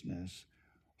righteousness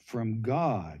from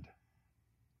God,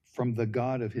 from the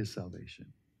God of his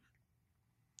salvation.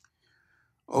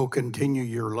 Oh, continue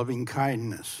your loving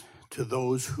kindness to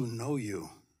those who know you,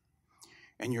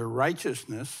 and your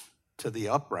righteousness to the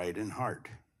upright in heart.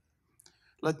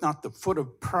 Let not the foot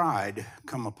of pride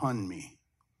come upon me,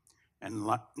 and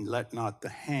let not the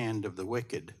hand of the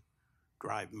wicked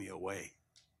drive me away.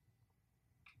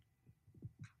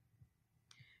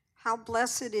 How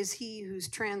blessed is he whose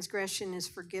transgression is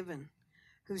forgiven,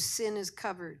 whose sin is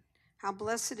covered. How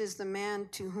blessed is the man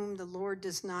to whom the Lord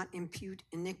does not impute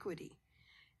iniquity,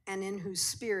 and in whose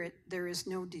spirit there is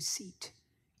no deceit.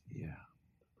 Yeah.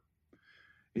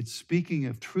 It's speaking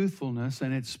of truthfulness,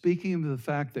 and it's speaking of the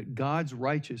fact that God's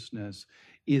righteousness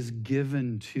is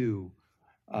given to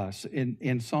us.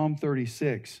 In Psalm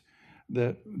 36,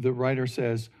 the writer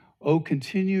says, "Oh,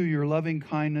 continue your loving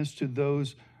kindness to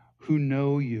those who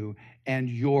know you, and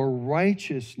your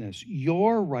righteousness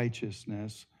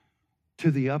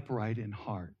to the upright in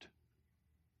heart."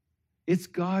 It's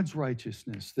God's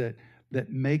righteousness that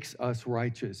makes us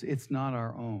righteous. It's not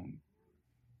our own.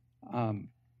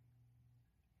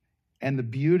 And the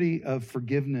beauty of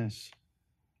forgiveness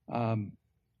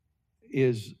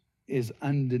is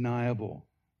undeniable.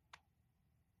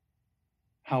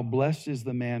 How blessed is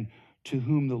the man to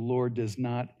whom the Lord does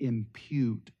not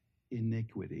impute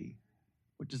iniquity.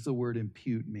 What does the word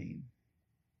impute mean?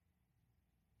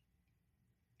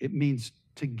 It means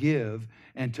to give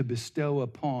and to bestow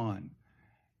upon.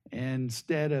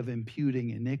 Instead of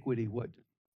imputing iniquity, what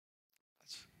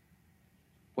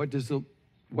does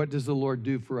the Lord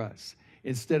do for us?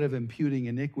 Instead of imputing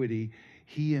iniquity,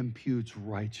 he imputes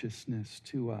righteousness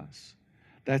to us.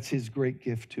 That's his great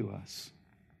gift to us.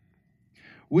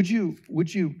 Would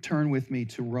you turn with me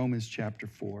to Romans chapter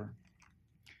 4?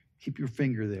 Keep your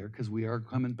finger there because we are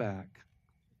coming back.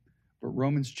 But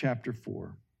Romans chapter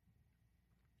 4.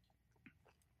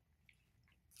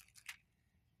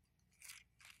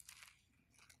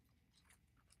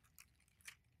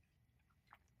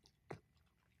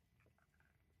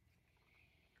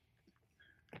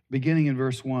 Beginning in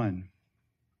verse 1.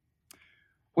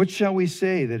 What shall we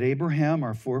say that Abraham,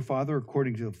 our forefather,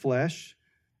 according to the flesh,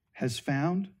 has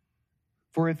found?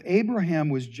 For if Abraham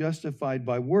was justified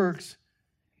by works,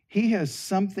 he has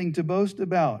something to boast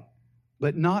about,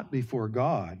 but not before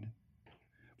God.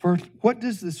 For what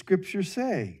does the scripture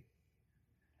say?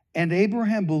 And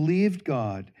Abraham believed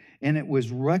God, and it was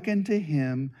reckoned to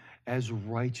him as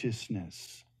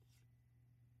righteousness.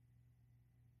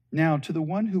 Now, to the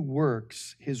one who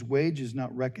works, his wage is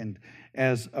not reckoned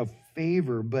as a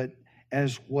favor, but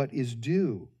as what is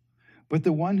due. But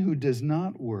the one who does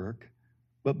not work,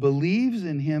 but believes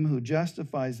in him who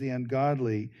justifies the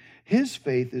ungodly, his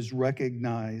faith is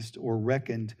recognized or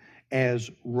reckoned as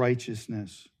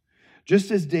righteousness. Just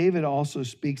as David also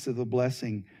speaks of the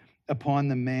blessing upon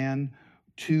the man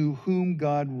to whom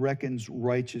God reckons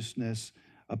righteousness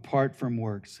apart from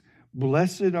works.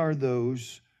 Blessed are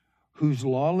those whose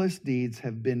lawless deeds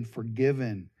have been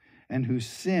forgiven and whose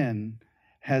sin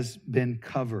has been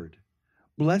covered.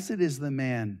 Blessed is the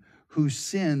man whose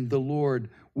sin the Lord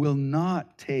will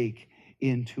not take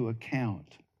into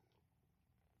account.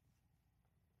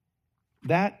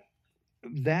 That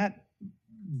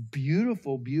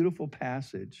beautiful, beautiful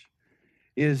passage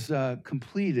is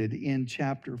completed in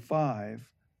chapter 5,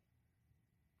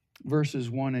 verses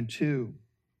 1 and 2.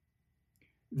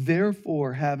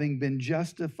 Therefore, having been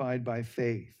justified by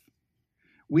faith,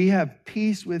 we have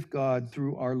peace with God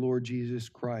through our Lord Jesus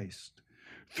Christ,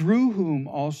 through whom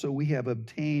also we have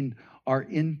obtained our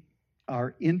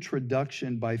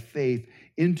introduction by faith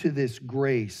into this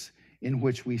grace in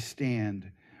which we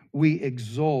stand. We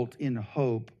exult in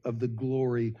hope of the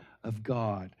glory of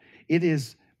God. It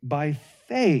is by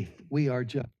faith we are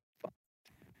justified.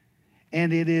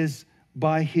 And it is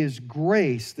by his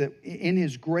grace in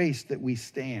his grace that we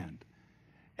stand.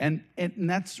 And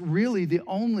that's really the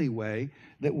only way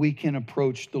that we can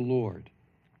approach the Lord.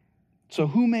 So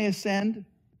who may ascend?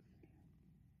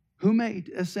 Who may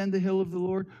ascend the hill of the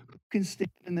Lord? Who can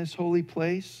stand in this holy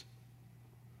place?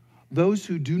 Those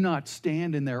who do not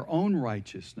stand in their own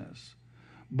righteousness,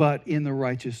 but in the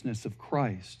righteousness of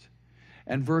Christ.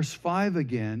 And verse 5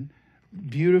 again,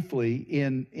 beautifully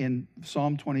in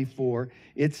Psalm 24,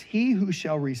 it's he who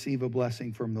shall receive a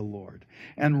blessing from the Lord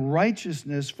and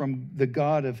righteousness from the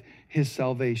God of his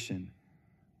salvation.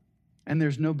 And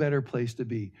there's no better place to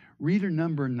be. Reader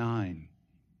number 9,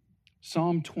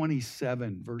 Psalm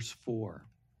 27, verse 4.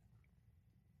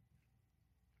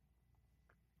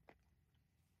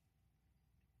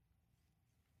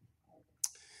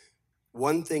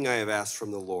 One thing I have asked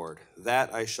from the Lord,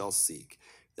 that I shall seek,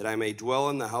 that I may dwell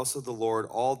in the house of the Lord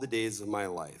all the days of my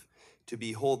life, to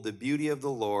behold the beauty of the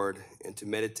Lord and to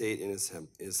meditate in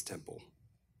his temple.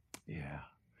 Yeah.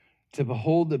 To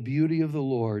behold the beauty of the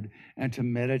Lord and to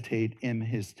meditate in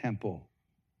his temple,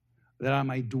 that I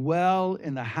may dwell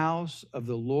in the house of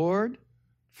the Lord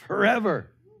forever.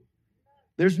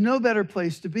 There's no better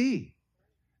place to be.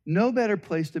 No better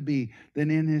place to be than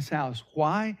in his house.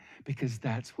 Why? Because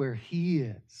that's where he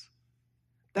is.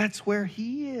 That's where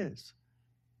he is.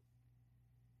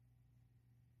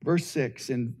 Verse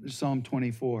 6 in Psalm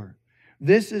 24.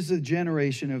 This is the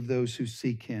generation of those who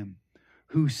seek him,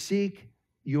 who seek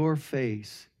your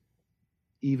face,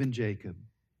 even Jacob.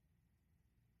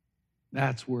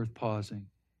 That's worth pausing.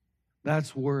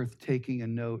 That's worth taking a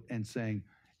note and saying,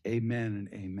 amen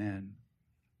and amen.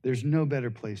 There's no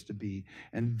better place to be.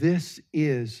 And this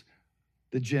is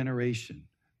the generation.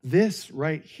 This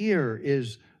right here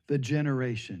is the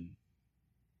generation.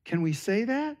 Can we say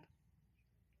that?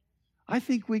 I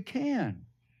think we can.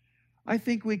 I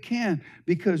think we can,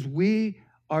 because we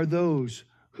are those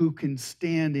who can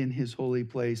stand in his holy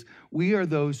place. We are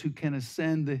those who can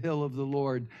ascend the hill of the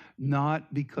Lord,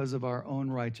 not because of our own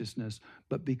righteousness,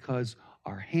 but because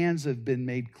our hands have been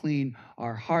made clean,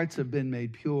 our hearts have been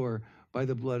made pure by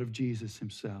the blood of Jesus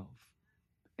himself.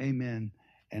 Amen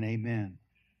and amen.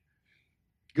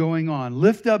 Going on,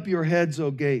 lift up your heads,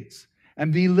 O gates,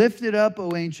 and be lifted up,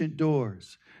 O ancient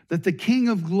doors, that the King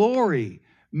of glory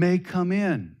may come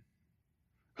in.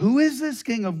 Who is this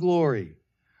King of glory?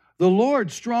 The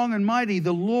Lord strong and mighty,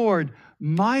 the Lord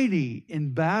mighty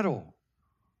in battle.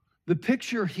 The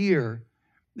picture here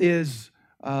is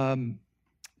of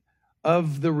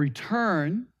the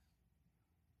return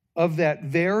of that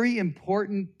very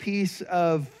important piece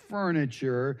of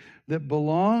furniture that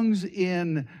belongs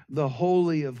in the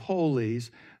Holy of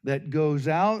Holies, that goes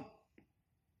out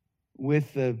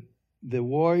with the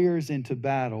warriors into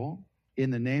battle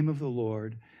in the name of the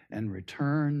Lord and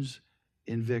returns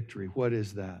in victory. What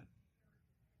is that?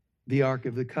 The Ark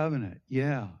of the Covenant.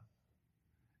 Yeah.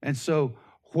 And so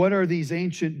what are these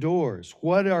ancient doors?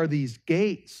 What are these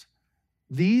gates?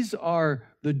 These are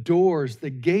the doors, the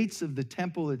gates of the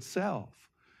temple itself.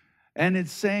 And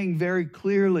it's saying very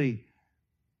clearly,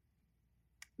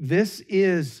 this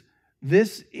is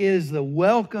the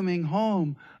welcoming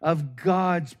home of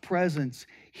God's presence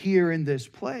here in this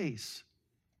place.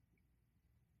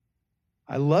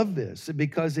 I love this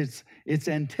because it's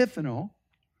antiphonal.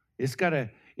 It's got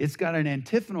an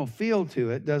antiphonal feel to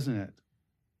it, doesn't it?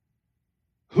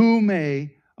 Who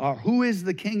is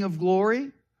the King of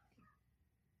glory?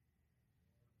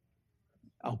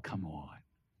 Oh, come on.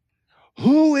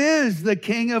 Who is the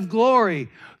King of glory?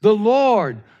 The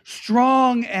Lord,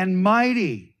 strong and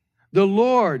mighty. The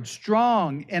Lord,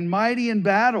 strong and mighty in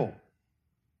battle.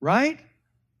 Right?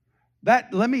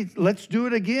 Let's do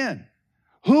it again.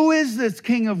 Who is this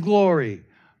King of glory?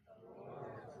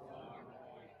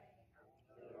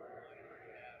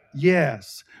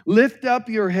 Yes. Lift up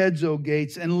your heads, O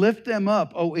gates, and lift them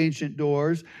up, O ancient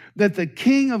doors, that the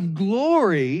King of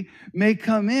glory may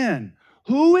come in.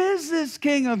 Who is this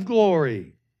King of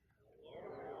glory?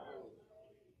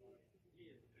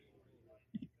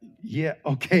 Yeah,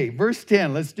 okay. Verse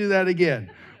 10. Let's do that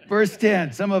again. Verse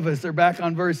 10. Some of us are back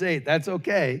on verse 8. That's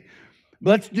okay.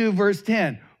 Let's do verse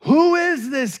 10. Who is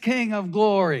this King of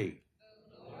glory?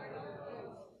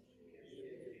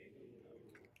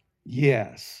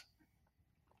 Yes.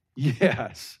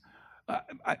 Yes.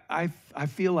 I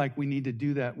feel like we need to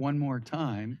do that one more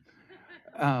time.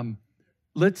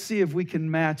 Let's see if we can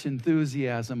match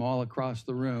enthusiasm all across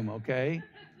the room, okay?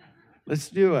 Let's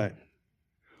do it.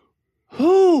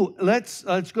 Who? Let's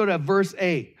go to verse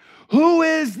 8. Who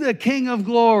is the King of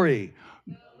glory?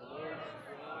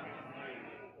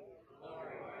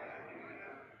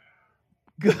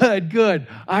 Good.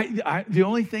 The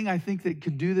only thing I think that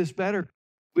could do this better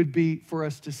would be for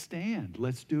us to stand.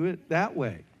 Let's do it that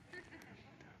way.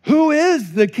 Who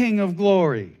is the King of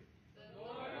glory?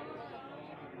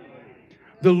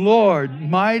 The Lord,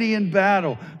 mighty in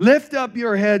battle. Lift up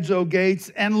your heads, O gates,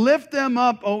 and lift them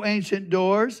up, O ancient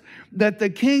doors, that the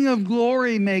King of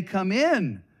glory may come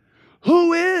in.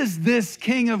 Who is this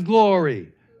King of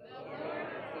glory?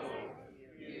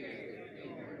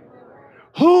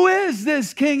 Who is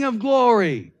this King of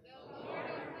glory?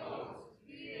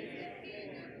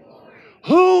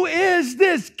 Who is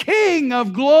this King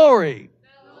of glory?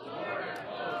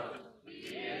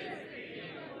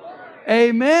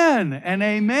 Amen and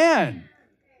amen.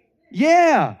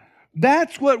 Yeah,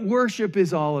 that's what worship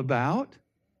is all about.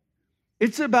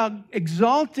 It's about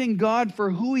exalting God for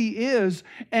who He is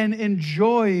and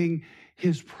enjoying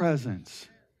His presence,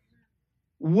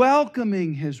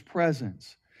 welcoming His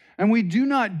presence. And we do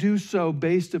not do so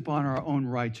based upon our own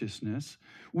righteousness.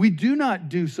 We do not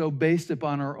do so based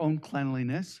upon our own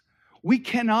cleanliness. We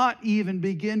cannot even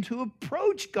begin to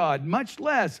approach God, much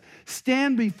less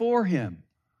stand before Him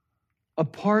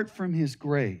apart from His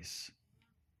grace.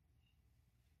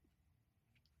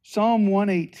 Psalm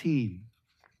 118.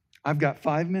 I've got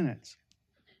 5 minutes.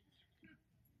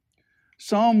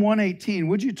 Psalm 118.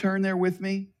 Would you turn there with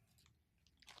me?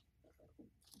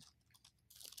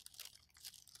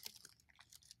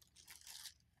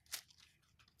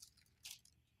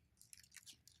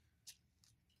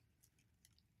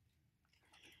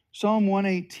 Psalm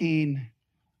 118,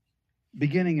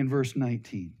 beginning in verse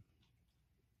 19.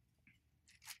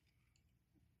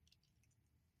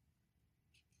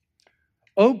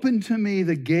 Open to me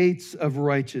the gates of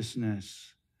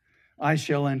righteousness. I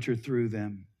shall enter through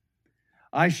them.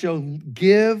 I shall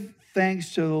give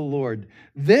thanks to the Lord.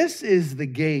 This is the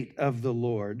gate of the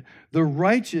Lord. The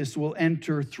righteous will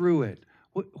enter through it.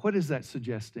 What is that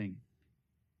suggesting?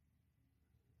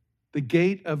 The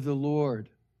gate of the Lord.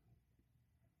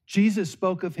 Jesus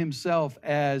spoke of Himself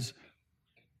as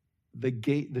the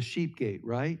gate, the sheep gate,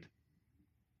 right?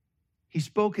 He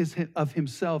spoke of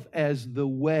Himself as the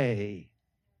way.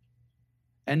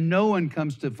 And no one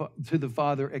comes to the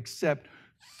Father except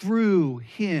through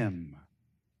Him,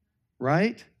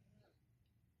 right?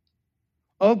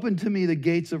 Open to me the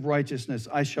gates of righteousness.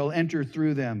 I shall enter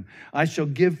through them. I shall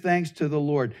give thanks to the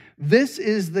Lord. This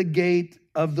is the gate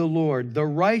of the Lord. The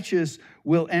righteous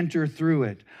will enter through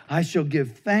it. I shall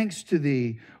give thanks to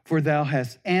Thee, for Thou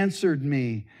hast answered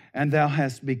me, and Thou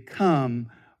hast become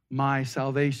my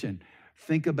salvation.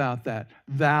 Think about that.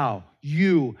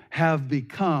 You have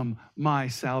become my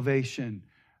salvation.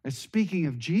 It's speaking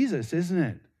of Jesus, isn't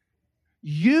it?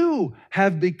 You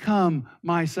have become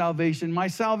my salvation. My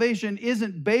salvation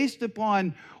isn't based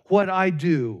upon what I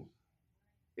do.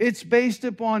 It's based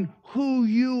upon who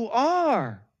you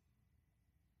are.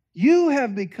 You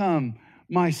have become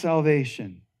my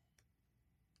salvation.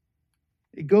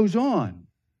 It goes on,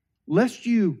 lest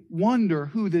you wonder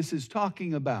who this is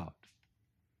talking about.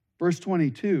 Verse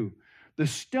 22, the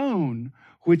stone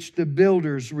which the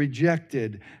builders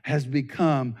rejected has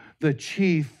become the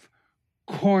chief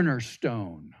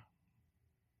cornerstone.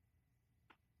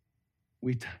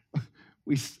 We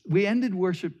ended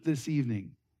worship this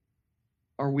evening,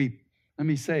 we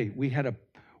had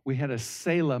a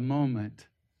Selah moment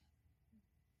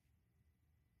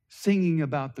singing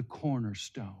about the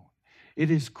cornerstone. It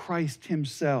is Christ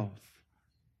Himself.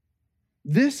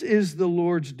 This is the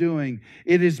Lord's doing.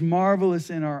 It is marvelous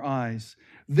in our eyes.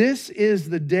 This is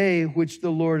the day which the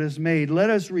Lord has made. Let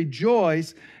us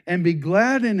rejoice and be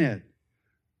glad in it.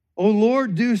 O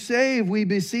Lord, do save, we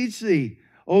beseech Thee.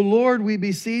 O Lord, we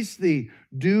beseech Thee,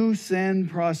 do send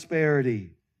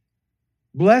prosperity.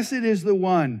 Blessed is the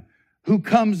one who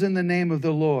comes in the name of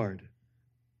the Lord.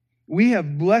 We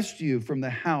have blessed you from the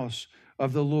house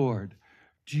of the Lord.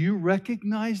 Do you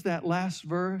recognize that last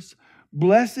verse?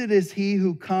 Blessed is he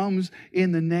who comes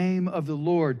in the name of the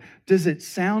Lord. Does it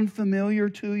sound familiar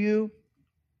to you?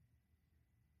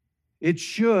 It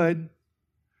should.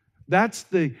 That's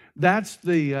the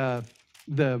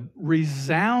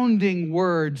resounding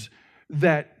words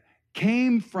that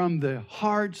came from the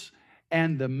hearts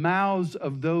and the mouths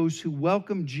of those who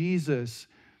welcomed Jesus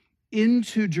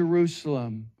into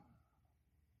Jerusalem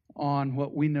on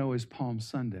what we know as Palm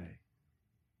Sunday.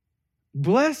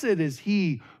 Blessed is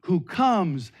he who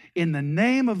comes in the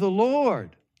name of the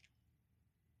Lord.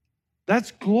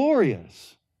 That's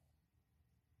glorious.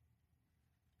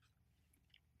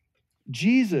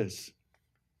 Jesus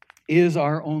is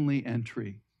our only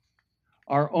entry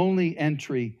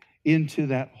into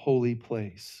that holy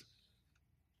place.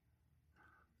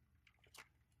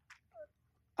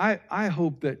 I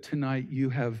hope that tonight you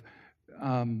have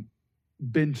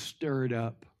been stirred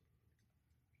up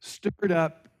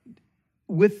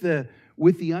with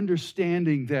the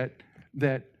understanding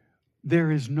that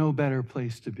there is no better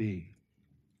place to be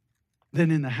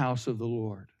than in the house of the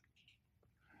Lord.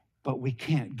 But we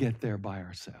can't get there by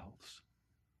ourselves.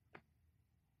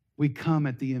 We come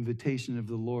at the invitation of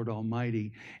the Lord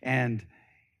Almighty, and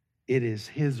it is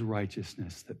His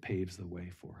righteousness that paves the way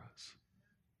for us.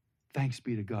 Thanks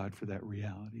be to God for that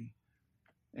reality.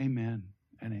 Amen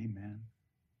and amen.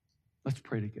 Let's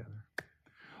pray together.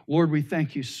 Lord, we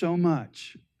thank you so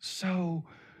much, so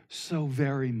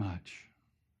very much,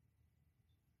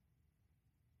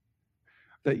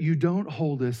 that you don't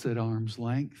hold us at arm's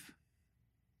length.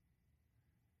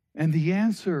 And the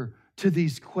answer to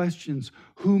these questions,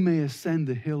 who may ascend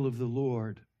the hill of the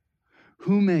Lord?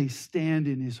 Who may stand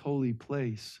in his holy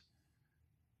place?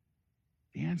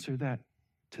 The answer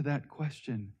to that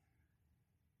question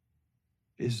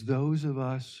is those of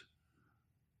us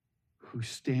who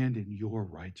stand in your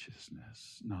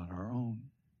righteousness, not our own.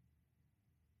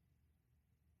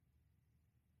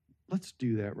 Let's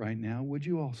do that right now. Would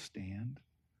you all stand?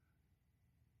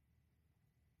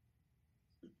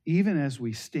 Even as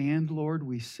we stand, Lord,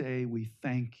 we say we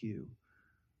thank you.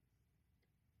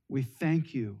 We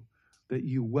thank you that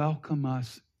you welcome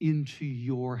us into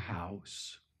your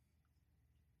house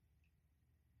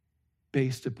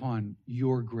based upon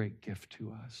your great gift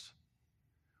to us.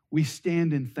 We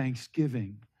stand in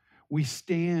thanksgiving. We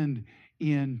stand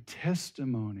in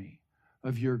testimony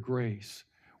of your grace.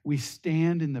 We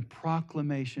stand in the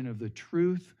proclamation of the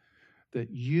truth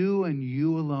that you and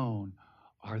you alone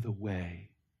are the way.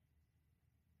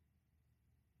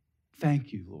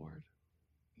 Thank you, Lord.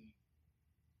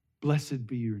 Blessed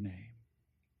be your name.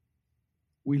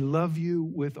 We love you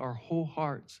with our whole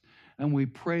hearts, and we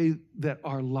pray that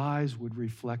our lives would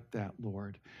reflect that,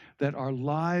 Lord, that our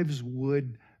lives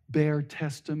would bear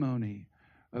testimony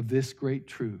of this great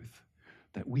truth,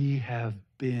 that we have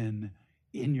been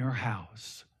in your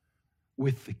house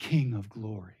with the King of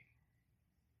glory.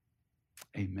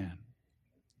 Amen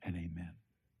and amen.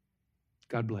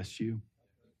 God bless you.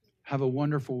 Have a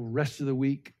wonderful rest of the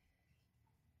week.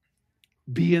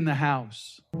 Be in the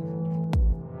house.